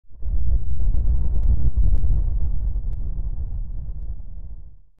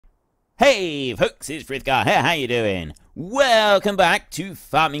Hey folks, it's Frithgar here, how you doing? Welcome back to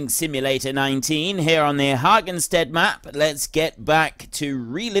Farming Simulator 19 here on the Hagenstedt map. Let's get back to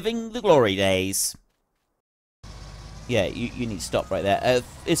reliving the glory days. Yeah, you need to stop right there.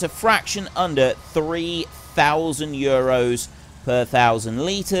 It's a fraction under 3,000 euros per 1,000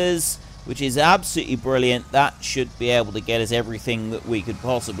 litres, which is absolutely brilliant. That should be able to get us everything that we could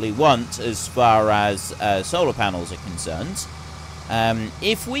possibly want as far as solar panels are concerned.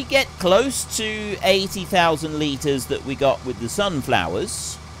 If we get close to 80,000 litres that we got with the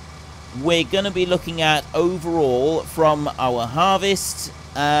sunflowers, we're going to be looking at overall from our harvest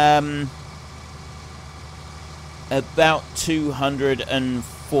about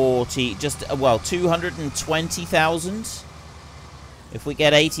 240, well, 220,000. If we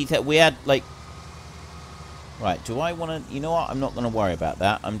get 80,000, we had like, right, do I want to, you know what, I'm not going to worry about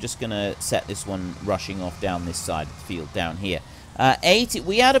that. I'm just going to set this one rushing off down this side of the field down here.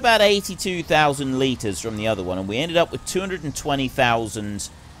 We had about 82,000 litres from the other one, and we ended up with 220,000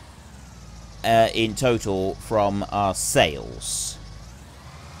 in total from our sales.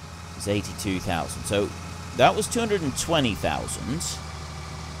 It's 82,000. So that was 220,000.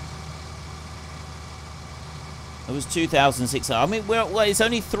 It was 2,600. I mean, well, it's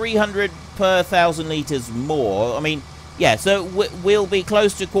only 300 per 1,000 litres more. I mean, yeah, so we'll be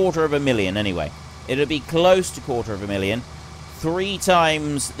close to 250,000 anyway. It'll be close to 250,000. 3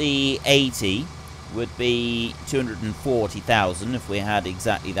 times the 80 would be 240,000 if we had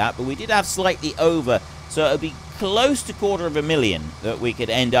exactly that. But we did have slightly over, so it would be close to 250,000 that we could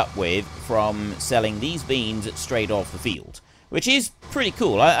end up with from selling these beans straight off the field, which is pretty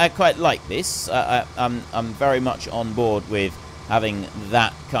cool. I quite like this. I'm very much on board with having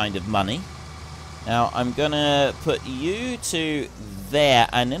that kind of money. Now, I'm going to put you to there,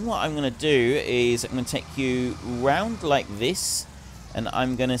 and then what I'm going to do is I'm going to take you round like this, and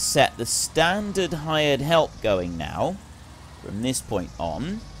I'm going to set the standard hired help going now from this point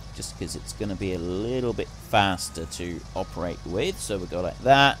on, just because it's going to be a little bit faster to operate with. So we'll go like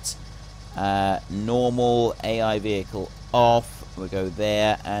that. Normal AI vehicle off. We'll go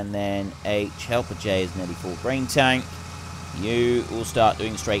there, and then H helper J is nearly full grain tank. You will start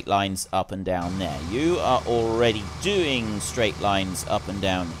doing straight lines up and down there. You are already doing straight lines up and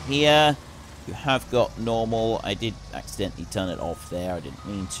down here. You have got normal. I did accidentally turn it off there. I didn't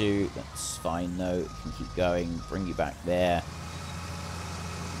mean to. That's fine though. You can keep going. Bring you back there.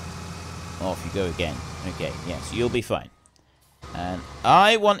 Off you go again. Okay, yes, you'll be fine. And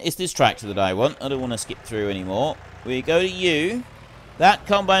it's this tractor that I want. I don't want to skip through anymore. We go to you. That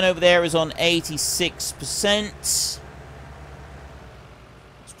combine over there is on 86%.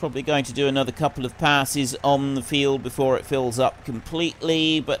 Probably going to do another couple of passes on the field before it fills up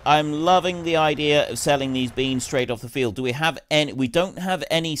completely, but I'm loving the idea of selling these beans straight off the field. Do we have any? We don't have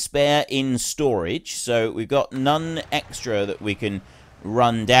any spare in storage, so we've got none extra that we can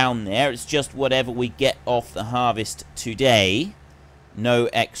run down there. It's just whatever we get off the harvest today. No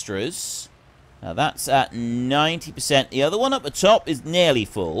extras. Now that's at 90%. The other one up the top is nearly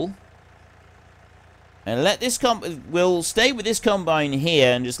full. And let this we'll stay with this combine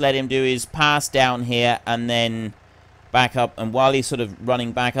here and just let him do his pass down here and then back up. And while he's sort of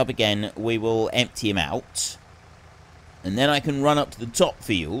running back up again, we will empty him out. And then I can run up to the top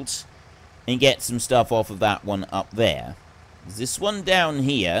field and get some stuff off of that one up there. This one down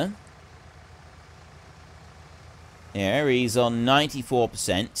here. There, he's on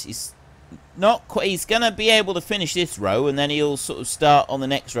 94%. He's not quite, he's going to be able to finish this row, and then he'll sort of start on the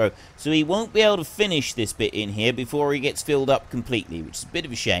next row. So he won't be able to finish this bit in here before he gets filled up completely, which is a bit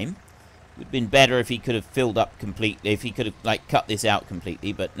of a shame. It would have been better if he could have filled up completely, if he could have, like, cut this out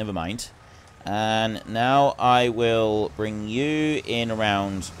completely, but never mind. And now I will bring you in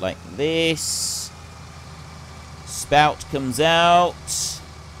around like this. Spout comes out.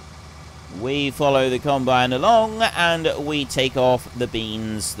 We follow the combine along, and we take off the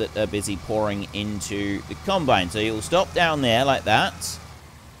beans that are busy pouring into the combine. So you'll stop down there like that.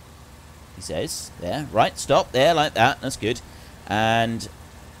 He says, there, right, stop there like that. That's good. And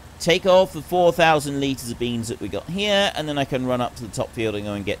take off the 4,000 litres of beans that we got here, and then I can run up to the top field and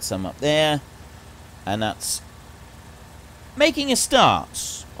go and get some up there. And that's making a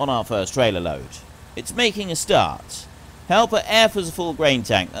start on our first trailer load. It's making a start. Helper F is a full grain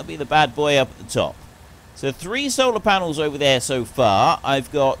tank. That'll be the bad boy up at the top. So 3 solar panels over there so far.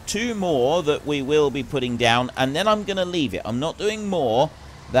 I've got 2 more that we will be putting down, and then I'm going to leave it. I'm not doing more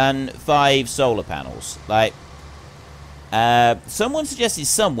than 5 solar panels. Like, someone suggested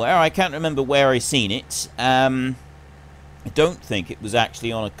somewhere, I can't remember where I've seen it, I don't think it was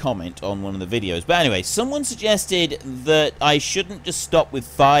actually on a comment on one of the videos. But anyway, someone suggested that I shouldn't just stop with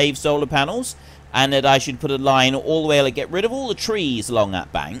 5 solar panels, and that I should put a line all the way, like get rid of all the trees along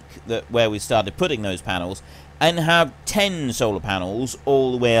that bank where we started putting those panels, and have 10 solar panels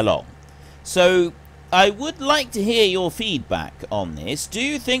all the way along. So I would like to hear your feedback on this. Do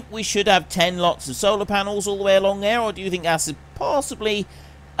you think we should have 10 lots of solar panels all the way along there, or do you think that's possibly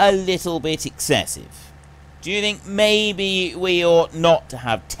a little bit excessive? Do you think maybe we ought not to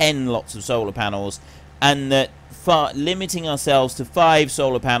have 10 lots of solar panels, and that limiting ourselves to 5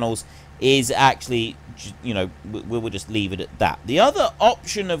 solar panels is actually, you know, we'll just leave it at that? The other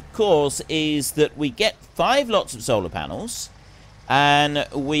option, of course, is that we get 5 lots of solar panels, and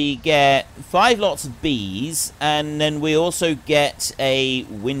we get 5 lots of bees, and then we also get a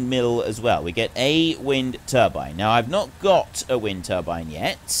windmill as well. We get a wind turbine. Now, I've not got a wind turbine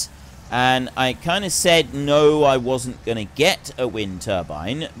yet, and I kind of said no, I wasn't going to get a wind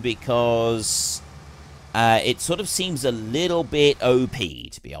turbine because it sort of seems a little bit OP,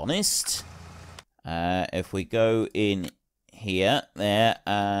 to be honest. If we go in here, there,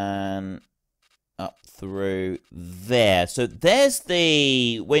 and up through there. So there's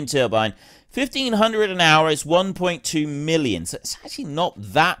the wind turbine. 1,500 an hour is 1.2 million. So it's actually not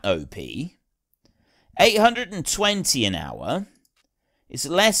that OP. 820 an hour. It's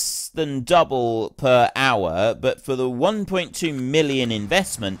less than double per hour, but for the 1.2 million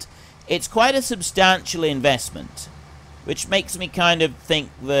investment, it's quite a substantial investment, which makes me kind of think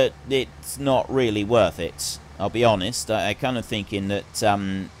that it's not really worth it. I'll be honest, I kind of thinking that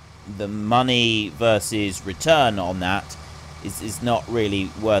the money versus return on that is not really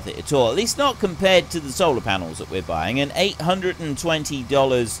worth it at all. At least not compared to the solar panels that we're buying. And $820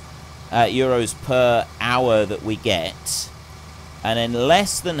 euros per hour that we get, and then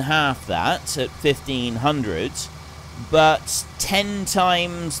less than half that at 1,500, but 10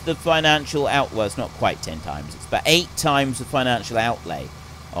 times the financial outlay. Well, it's not quite 10 times, it's about 8 times the financial outlay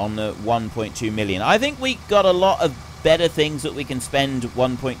on the 1.2 million. I think we got a lot of better things that we can spend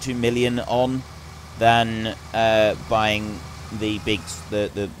 1.2 million on than buying the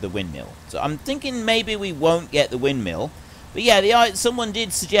windmill. So I'm thinking maybe we won't get the windmill. But yeah, someone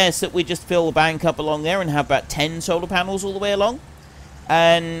did suggest that we just fill the bank up along there and have about 10 solar panels all the way along.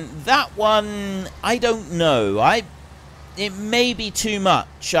 And that one, I don't know. It may be too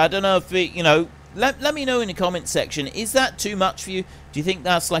much. I don't know if it, you know, let me know in the comments section. Is that too much for you? Do you think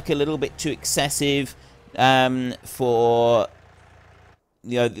that's like a little bit too excessive for,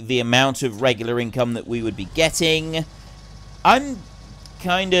 you know, the amount of regular income that we would be getting? I'm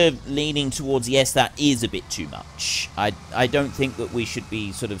kind of leaning towards yes, that is a bit too much. I don't think that we should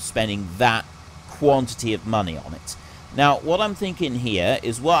be sort of spending that quantity of money on it. Now, what I'm thinking here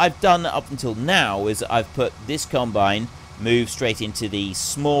is what I've done up until now is I've put this combine move straight into the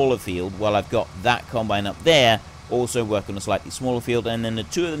smaller field while I've got that combine up there also work on a slightly smaller field, and then the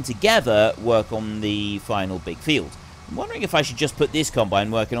two of them together work on the final big field. I'm wondering if I should just put this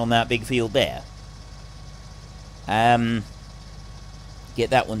combine working on that big field there. Get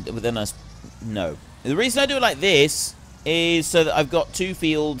that one, but then no. The reason I do it like this is so that I've got 2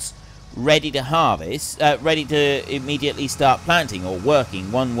 fields ready to harvest, ready to immediately start planting or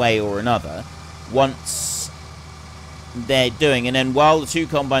working one way or another once they're doing. And then while the 2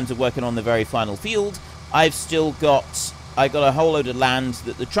 combines are working on the very final field, I've got a whole load of land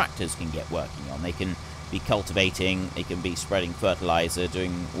that the tractors can get working on. They can be cultivating, they can be spreading fertilizer,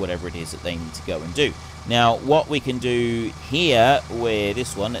 doing whatever it is that they need to go and do. Now, what we can do here with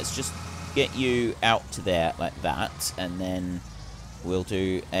this one, let's just get you out to there like that, and then we'll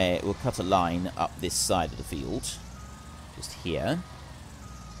cut a line up this side of the field, just here.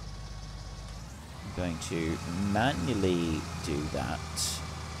 I'm going to manually do that,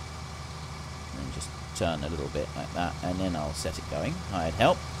 and just turn a little bit like that, and then I'll set it going. I'd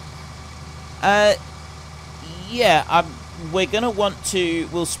help. Yeah, we're going to want to...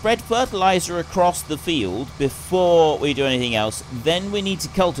 We'll spread fertilizer across the field before we do anything else. Then we need to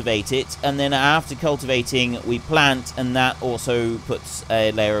cultivate it, and then after cultivating, we plant, and that also puts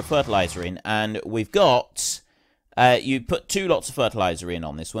a layer of fertilizer in. And we've got... you put 2 lots of fertilizer in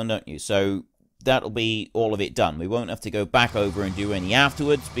on this one, don't you? So that'll be all of it done. We won't have to go back over and do any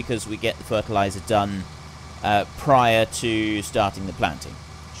afterwards, because we get the fertilizer done prior to starting the planting.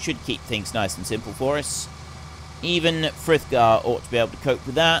 Should keep things nice and simple for us. Even Frithgar ought to be able to cope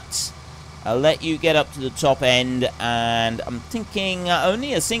with that. I'll let you get up to the top end, and I'm thinking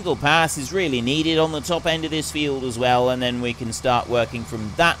only a single pass is really needed on the top end of this field as well, and then we can start working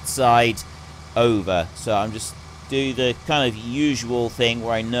from that side over. So I'm just do the kind of usual thing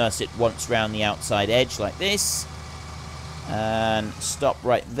where I nurse it once round the outside edge like this. And stop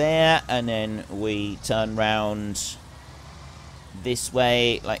right there, and then we turn round this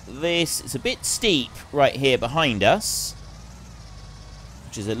way like this. It's a bit steep right here behind us,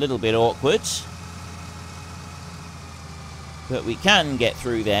 which is a little bit awkward, but we can get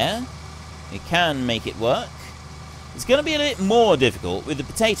through there. We can make it work. It's going to be a bit more difficult with the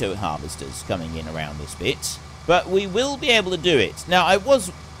potato harvesters coming in around this bit, but we will be able to do it. Now, I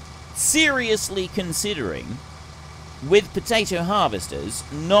was seriously considering, with potato harvesters,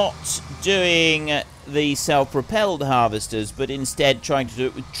 not doing the self-propelled harvesters, but instead trying to do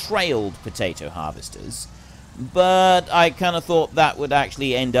it with trailed potato harvesters. But I kind of thought that would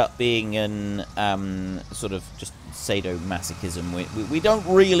actually end up being an sort of just sadomasochism. We don't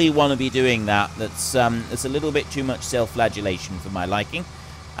really want to be doing that. That's a little bit too much self-flagellation for my liking.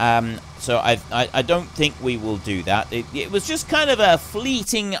 So I don't think we will do that. It was just kind of a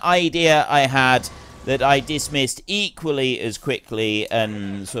fleeting idea I had that I dismissed equally as quickly,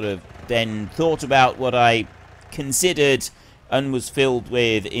 and sort of then thought about what I considered and was filled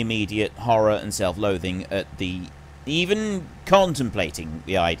with immediate horror and self-loathing at the even contemplating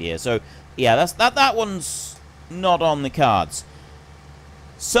the idea. So yeah, that one's not on the cards.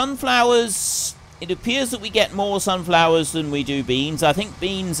 Sunflowers, it appears that we get more sunflowers than we do beans. I think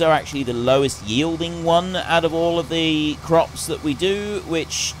beans are actually the lowest yielding one out of all of the crops that we do,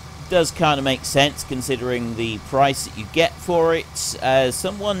 which does kind of make sense considering the price that you get for it.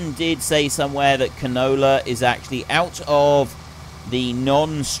 Someone did say somewhere that canola is actually, out of the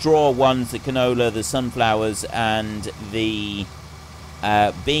non-straw ones, the canola, the sunflowers, and the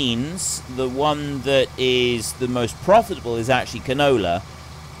beans, the one that is the most profitable is actually canola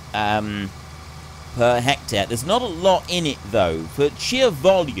per hectare. There's not a lot in it though. For sheer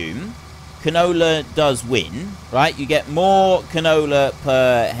volume, canola does win, right? You get more canola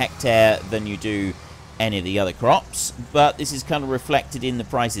per hectare than you do any of the other crops, but this is kind of reflected in the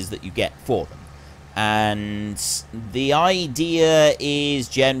prices that you get for them. And the idea is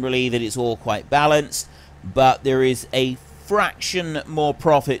generally that it's all quite balanced, but there is a fraction more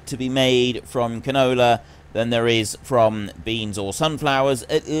profit to be made from canola than there is from beans or sunflowers,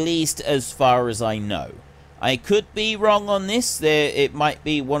 at least as far as I know. I could be wrong on this. It might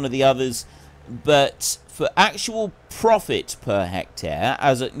be one of the others, but for actual profit per hectare,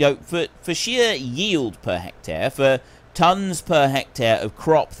 for sheer yield per hectare, for tons per hectare of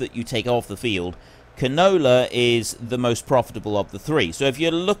crop that you take off the field, canola is the most profitable of the three. So if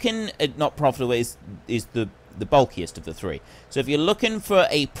you're looking at, not profitable is the bulkiest of the three. So if you're looking for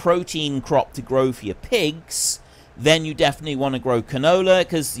a protein crop to grow for your pigs, then you definitely want to grow canola,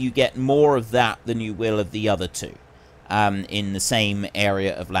 because you get more of that than you will of the other two in the same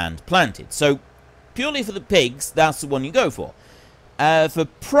area of land planted. So purely for the pigs, that's the one you go for. For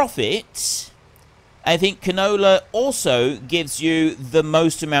profit, I think canola also gives you the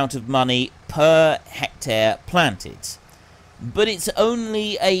most amount of money per hectare planted. But it's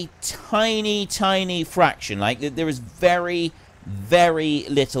only a tiny, tiny fraction. Like, there is very, very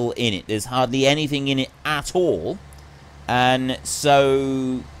little in it. There's hardly anything in it at all. And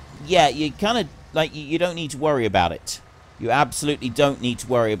so, yeah, you kind of, like, you don't need to worry about it. You absolutely don't need to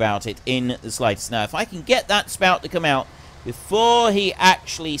worry about it in the slightest. Now, if I can get that spout to come out before he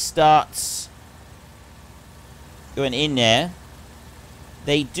actually starts going in there,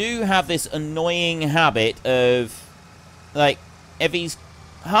 they do have this annoying habit of, like, if he's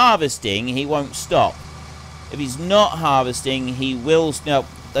harvesting, he won't stop. If he's not harvesting, he will... Now,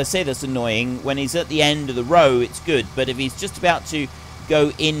 I say that's annoying. When he's at the end of the row, it's good. But if he's just about to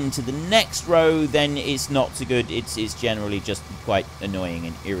go into the next row, then it's not so good. It's generally just quite annoying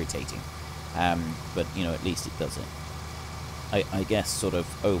and irritating. But, you know, at least it does it. I guess, sort of,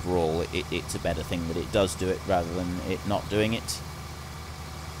 overall, it's a better thing that it does do it rather than it not doing it.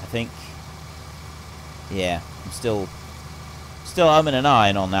 I think. Yeah, I'm still umming and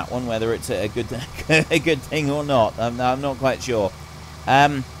ahhing on that one, whether it's a good a good thing or not. I'm not quite sure.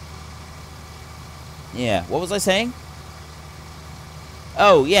 Yeah, what was I saying?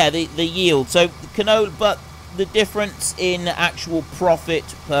 Oh, yeah, the yield. So canola, but the difference in actual profit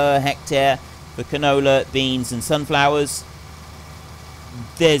per hectare for canola, beans, and sunflowers,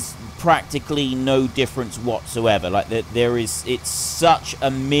 there's practically no difference whatsoever. Like, it's such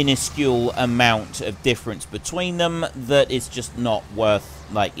a minuscule amount of difference between them that it's just not worth,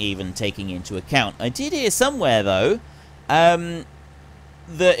 like, even taking into account. I did hear somewhere, though, that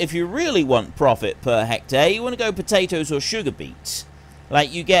if you really want profit per hectare, you want to go potatoes or sugar beets.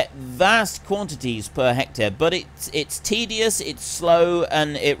 Like, you get vast quantities per hectare, but it's tedious, it's slow,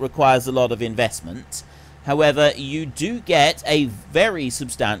 and it requires a lot of investment. However, you do get a very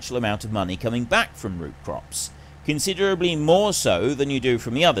substantial amount of money coming back from root crops, considerably more so than you do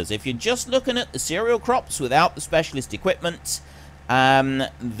from the others. If you're just looking at the cereal crops without the specialist equipment,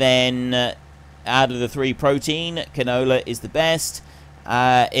 then out of the 3 protein, canola is the best.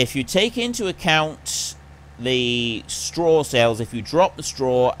 If you take into account the straw sales, if you drop the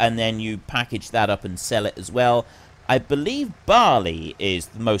straw and then you package that up and sell it as well, I believe barley is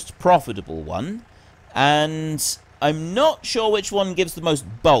the most profitable one, and I'm not sure which one gives the most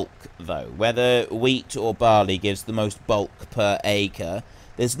bulk, though, whether wheat or barley gives the most bulk per acre.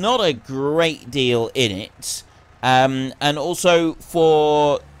 There's not a great deal in it, and also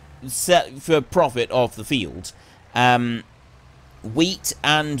for profit of the field, wheat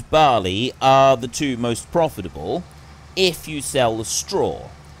and barley are the 2 most profitable if you sell the straw.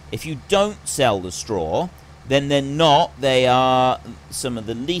 If you don't sell the straw, then they're not. They are some of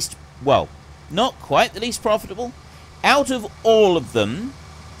the least, well, not quite the least profitable. Out of all of them,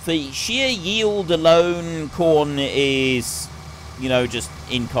 for sheer yield alone, corn is, you know, just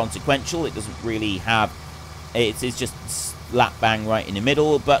inconsequential. It doesn't really have, it's just slap bang right in the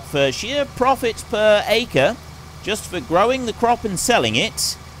middle. But for sheer profit per acre, just for growing the crop and selling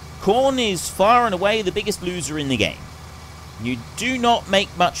it, corn is far and away the biggest loser in the game. You do not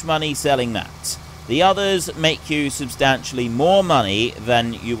make much money selling that. The others make you substantially more money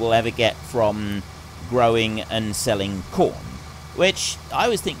than you will ever get from growing and selling corn, which I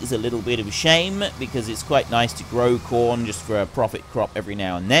always think is a little bit of a shame, because it's quite nice to grow corn just for a profit crop every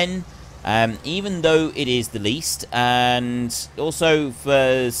now and then, even though it is the least. And also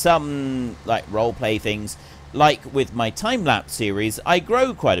for some like roleplay things, like with my time-lapse series, I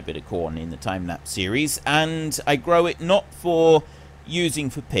grow quite a bit of corn in the time-lapse series, and I grow it not for using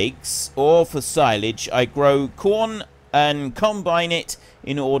for pigs or for silage. I grow corn and combine it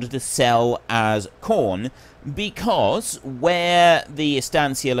in order to sell as corn, because where the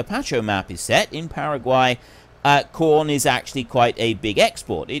Estancia Lapacho map is set in Paraguay, corn is actually quite a big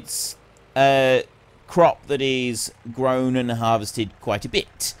export. It's a crop that is grown and harvested quite a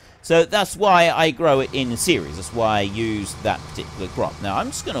bit. So that's why I grow it in a series. That's why I use that particular crop. Now I'm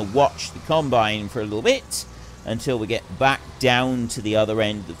just going to watch the combine for a little bit until we get back down to the other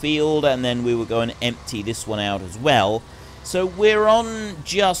end of the field, and then we will go and empty this one out as well. So we're on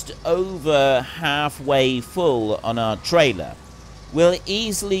just over halfway full on our trailer. We'll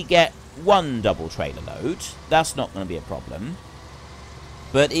easily get 1 double trailer load. That's not going to be a problem.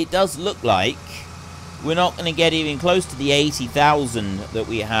 But it does look like we're not going to get even close to the 80,000 that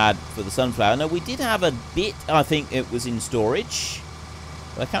we had for the sunflower. Now, we did have a bit, I think it was in storage.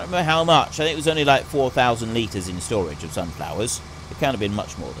 I can't remember how much. I think it was only like 4,000 litres in storage of sunflowers. It can't have been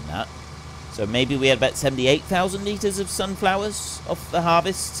much more than that. So maybe we had about 78,000 litres of sunflowers off the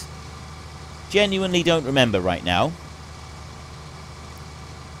harvest. Genuinely don't remember right now.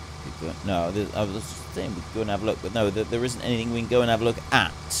 No, I was saying we could go and have a look, but no, there isn't anything we can go and have a look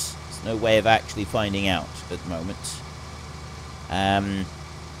at. There's no way of actually finding out at the moment.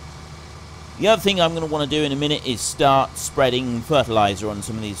 The other thing I'm going to want to do in a minute is start spreading fertilizer on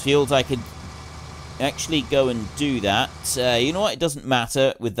some of these fields. I could actually go and do that. You know what? It doesn't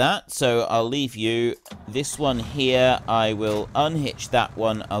matter with that, so I'll leave you. This one here, I will unhitch that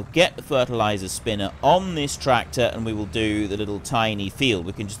one. I'll get the fertilizer spinner on this tractor, and we will do the little tiny field.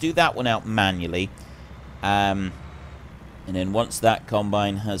 We can just do that one out manually. And then once that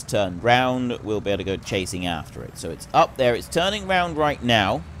combine has turned round, we'll be able to go chasing after it. So it's up there. It's turning round right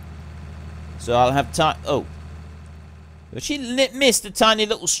now. So I'll have time. Oh. But she missed a tiny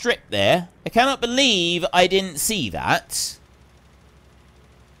little strip there. I cannot believe I didn't see that.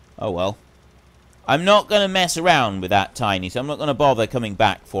 Oh well. I'm not going to mess around with that tiny, so I'm not going to bother coming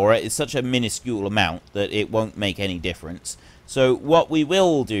back for it. It's such a minuscule amount that it won't make any difference. So what we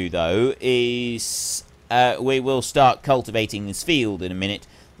will do, though, is we will start cultivating this field in a minute,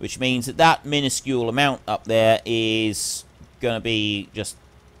 which means that that minuscule amount up there is going to be just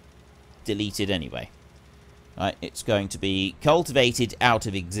deleted anyway. Right, it's going to be cultivated out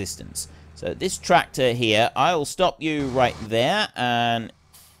of existence. So this tractor here, I'll stop you right there and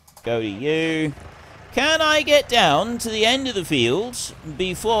go to you. Can I get down to the end of the field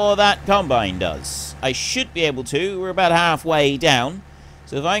before that combine does? I should be able to. We're about halfway down.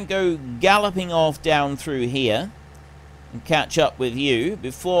 So if I can go galloping off down through here and catch up with you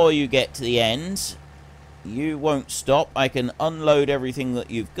before you get to the end, you won't stop. I can unload everything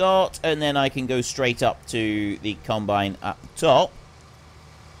that you've got, and then I can go straight up to the combine at the top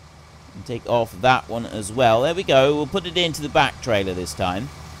and take off that one as well. There we go. We'll put it into the back trailer this time.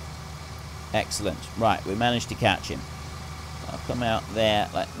 Excellent. Right, we managed to catch him. I'll come out there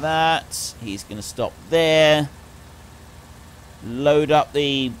like that. He's going to stop there. Load up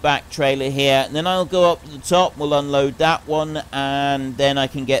the back trailer here, and then I'll go up to the top. We'll unload that one, and then I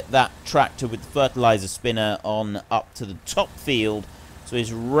can get that tractor with the fertilizer spinner on up to the top field, so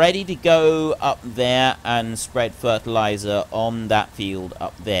it's ready to go up there and spread fertilizer on that field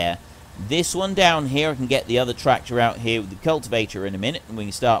up there. This one down here, I can get the other tractor out here with the cultivator in a minute, and we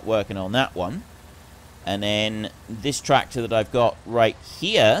can start working on that one. And then this tractor that I've got right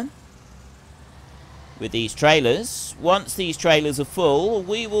here with these trailers, once these trailers are full,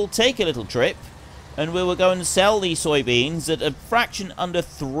 we will take a little trip and we will go and sell these soybeans at a fraction under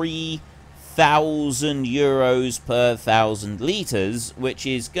 3,000 euros per 1,000 litres, which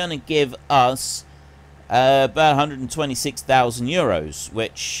is going to give us about 126,000 euros,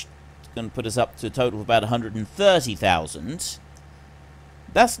 which is going to put us up to a total of about 130,000.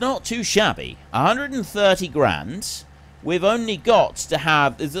 That's not too shabby. 130 grand. We've only got to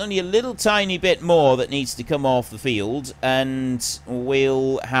have, there's only a little tiny bit more that needs to come off the field, and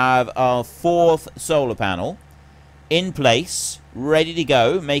we'll have our 4th solar panel in place, ready to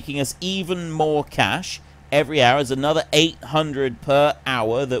go, making us even more cash every hour. There's another 800 per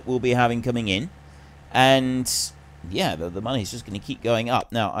hour that we'll be having coming in, and yeah, the money's just going to keep going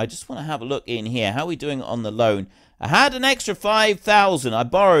up. Now, I just want to have a look in here. How are we doing on the loan? I had an extra 5,000. I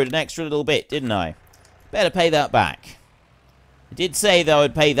borrowed an extra little bit, didn't I? Better pay that back. I did say that I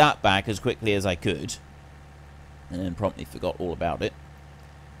would pay that back as quickly as I could, and then promptly forgot all about it.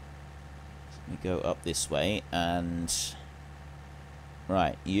 Let me go up this way, and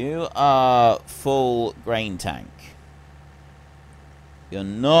right, you are full grain tank. You're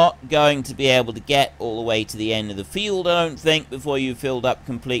not going to be able to get all the way to the end of the field, I don't think, before you've filled up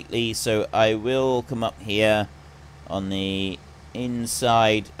completely, so I will come up here on the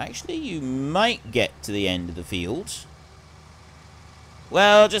inside. Actually, you might get to the end of the field.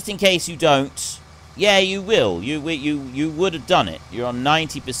 Well, just in case you don't, yeah, you will. You would have done it. You're on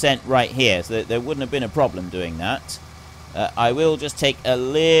 90% right here, so there wouldn't have been a problem doing that. I will just take a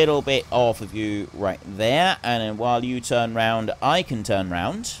little bit off of you right there, and then while you turn round, I can turn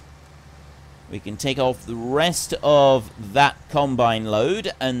round. We can take off the rest of that combine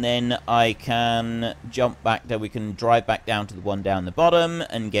load, and then I can jump back there. We can drive back down to the one down the bottom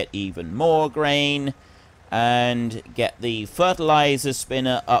and get even more grain. And get the fertilizer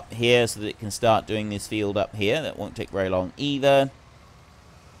spinner up here so that it can start doing this field up here. That won't take very long either.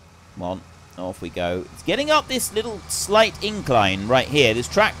 Come on, off we go. It's getting up this little slight incline right here. This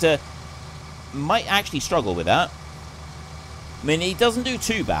tractor might actually struggle with that. I mean, he doesn't do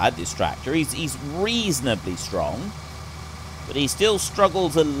too bad, this tractor. He's reasonably strong. But he still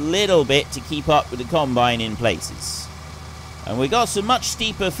struggles a little bit to keep up with the combine in places. And we got some much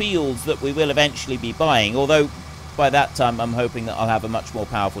steeper fields that we will eventually be buying, although by that time I'm hoping that I'll have a much more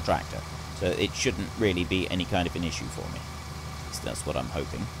powerful tractor. So it shouldn't really be any kind of an issue for me. So that's what I'm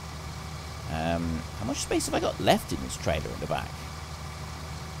hoping. How much space have I got left in this trailer in the back?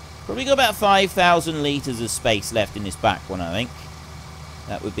 Probably got about 5,000 litres of space left in this back one, I think.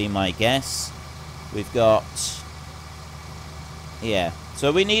 That would be my guess. We've got... yeah. So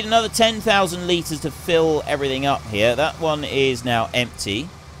we need another 10,000 litres to fill everything up here. That one is now empty.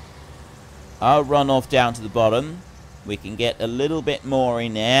 I'll run off down to the bottom. We can get a little bit more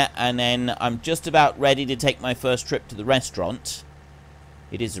in there. And then I'm just about ready to take my first trip to the restaurant.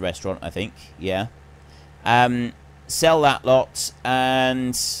 It is a restaurant, I think. Yeah. Sell that lot.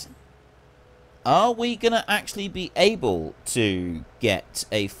 And are we going to actually be able to get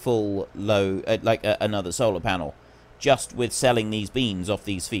a full load, another solar panel? Just with selling these beans off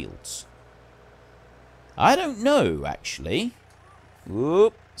these fields? I don't know, actually.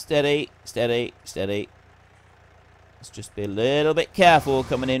 Whoop. Steady, steady, steady. Let's just be a little bit careful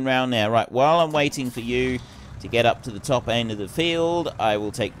coming in round there. Right, while I'm waiting for you to get up to the top end of the field, I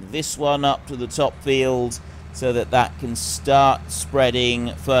will take this one up to the top field so that that can start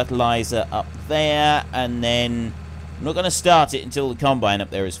spreading fertilizer up there. And then I'm not going to start it until the combine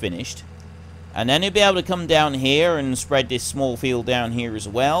up there is finished. And then he'll be able to come down here and spread this small field down here as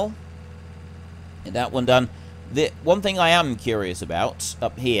well. Get that one done. The one thing I am curious about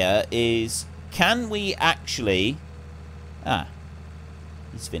up here is, can we actually... ah,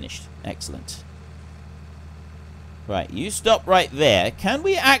 he's finished. Excellent. Right, you stop right there. Can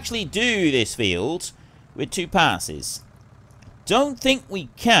we actually do this field with 2 passes? Don't think we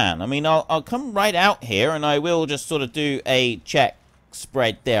can. I mean, I'll come right out here and I will just sort of do a check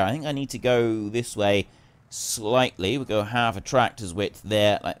spread there. I think I need to go this way slightly. We'll go half a tractor's width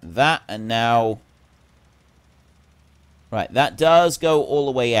there, like that. And now... right, that does go all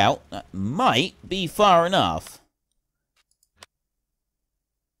the way out. That might be far enough.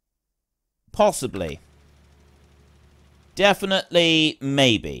 Possibly. definitely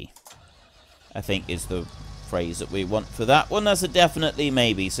maybe, I think is the phrase that we want for that one. That's a definitely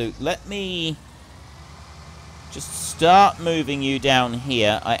maybe. So let me just start moving you down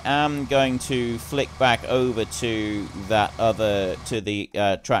here. I am going to flick back over to that other, to the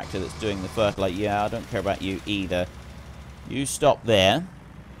tractor that's doing the fertilizer. Yeah, I don't care about you either. You stop there.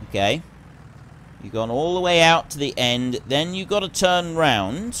 Okay. You've gone all the way out to the end. Then you got to turn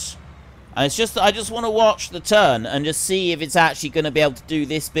round. And it's just that I just want to watch the turn and just see if it's actually going to be able to do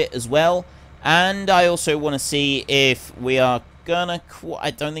this bit as well. And I also want to see if we are going to...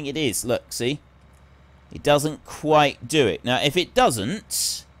 I don't think it is. Look, see? It doesn't quite do it. Now, if it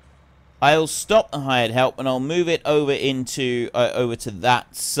doesn't, I'll stop the hired help and I'll move it over into over to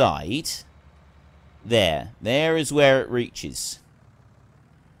that side. There. There is where it reaches.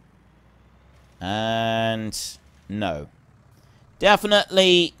 And no.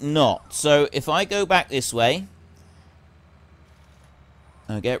 Definitely not. So if I go back this way,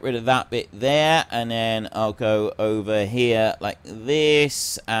 I'll get rid of that bit there, and then I'll go over here like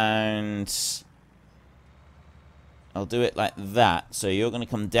this, and I'll do it like that. So you're going to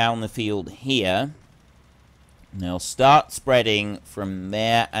come down the field here. Now start spreading from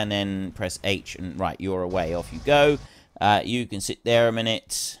there, and then press H, and right, you're away. Off you go. You can sit there a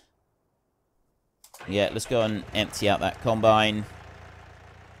minute. Yeah, let's go and empty out that combine.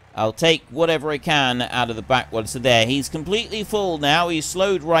 I'll take whatever I can out of the back one. So there, he's completely full now. He's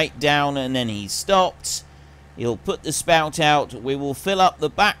slowed right down, and then he stopped. He'll put the spout out. We will fill up the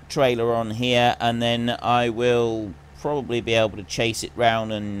back trailer on here, and then I will probably be able to chase it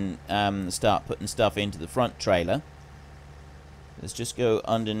round and start putting stuff into the front trailer. Let's just go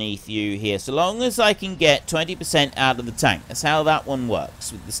underneath you here. So long as I can get 20% out of the tank. That's how that one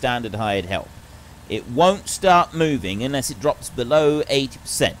works with the standard hired help. It won't start moving unless it drops below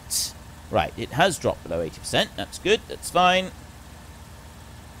 80%. Right, it has dropped below 80%. That's good. That's fine.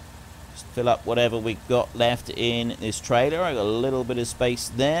 Just fill up whatever we've got left in this trailer. I got a little bit of space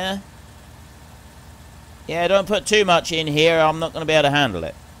there. Yeah, don't put too much in here. I'm not going to be able to handle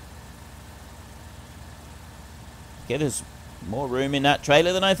it. Okay, there's more room in that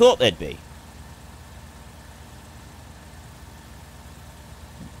trailer than I thought there'd be.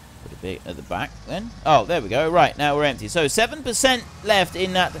 Put a bit at the back then. Oh, there we go. Right, now we're empty. So 7% left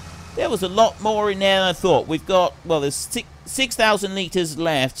in that. There was a lot more in there than I thought. We've got, well, there's 6,000 litres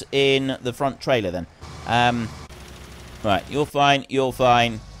left in the front trailer then. Right, you're fine. You're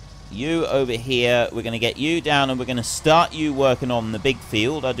fine. You over here, we're going to get you down and we're going to start you working on the big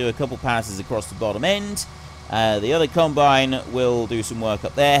field. I'll do a couple passes across the bottom end. The other combine will do some work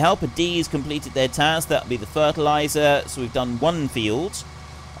up there. Helper D's completed their task. That'll be the fertilizer. So we've done one field.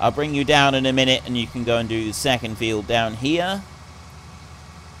 I'll bring you down in a minute and you can go and do the second field down here.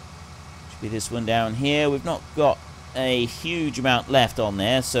 Should be this one down here. We've not got a huge amount left on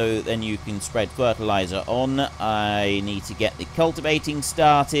there, so then you can spread fertilizer on. I need to get the cultivating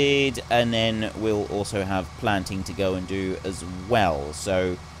started, and then we'll also have planting to go and do as well.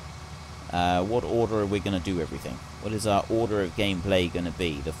 So what order are we going to do everything? What is our order of gameplay going to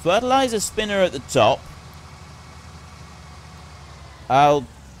be? The fertilizer spinner at the top. I'll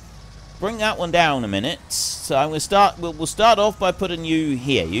bring that one down a minute. So I'm going to start. We'll start off by putting you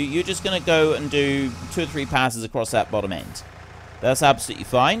here. You're just going to go and do 2 or 3 passes across that bottom end. That's absolutely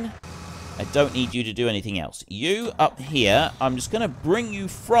fine. I don't need you to do anything else. You up here, I'm just going to bring you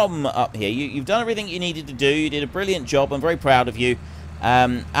from up here. You've done everything you needed to do. You did a brilliant job. I'm very proud of you.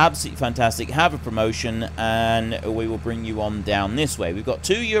 Absolutely fantastic. Have a promotion, and we will bring you on down this way. We've got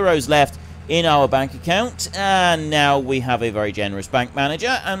 €2 left in our bank account, and now we have a very generous bank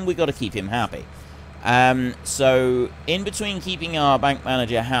manager, and we've got to keep him happy. So in between keeping our bank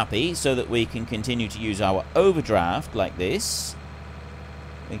manager happy so that we can continue to use our overdraft like this,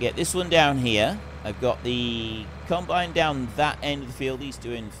 we get this one down here. I've got the combine down that end of the field. He's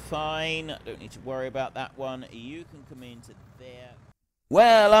doing fine. I don't need to worry about that one. You can come into there.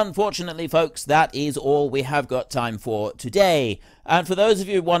 Well, unfortunately, folks, that is all we have got time for today. And for those of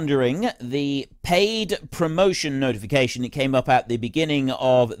you wondering, the paid promotion notification that came up at the beginning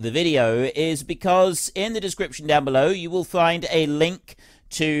of the video is because in the description down below, you will find a link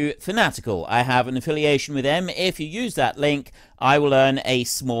to Fanatical. I have an affiliation with them. If you use that link, I will earn a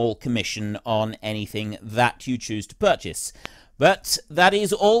small commission on anything that you choose to purchase. But that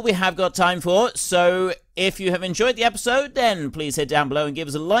is all we have got time for, so if you have enjoyed the episode, then please head down below and give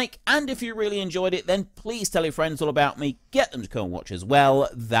us a like, and if you really enjoyed it, then please tell your friends all about me, get them to come and watch as well.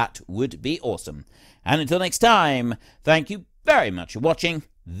 That would be awesome. And until next time, thank you very much for watching.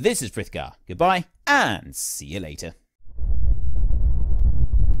 This is Frithgar. Goodbye, and see you later.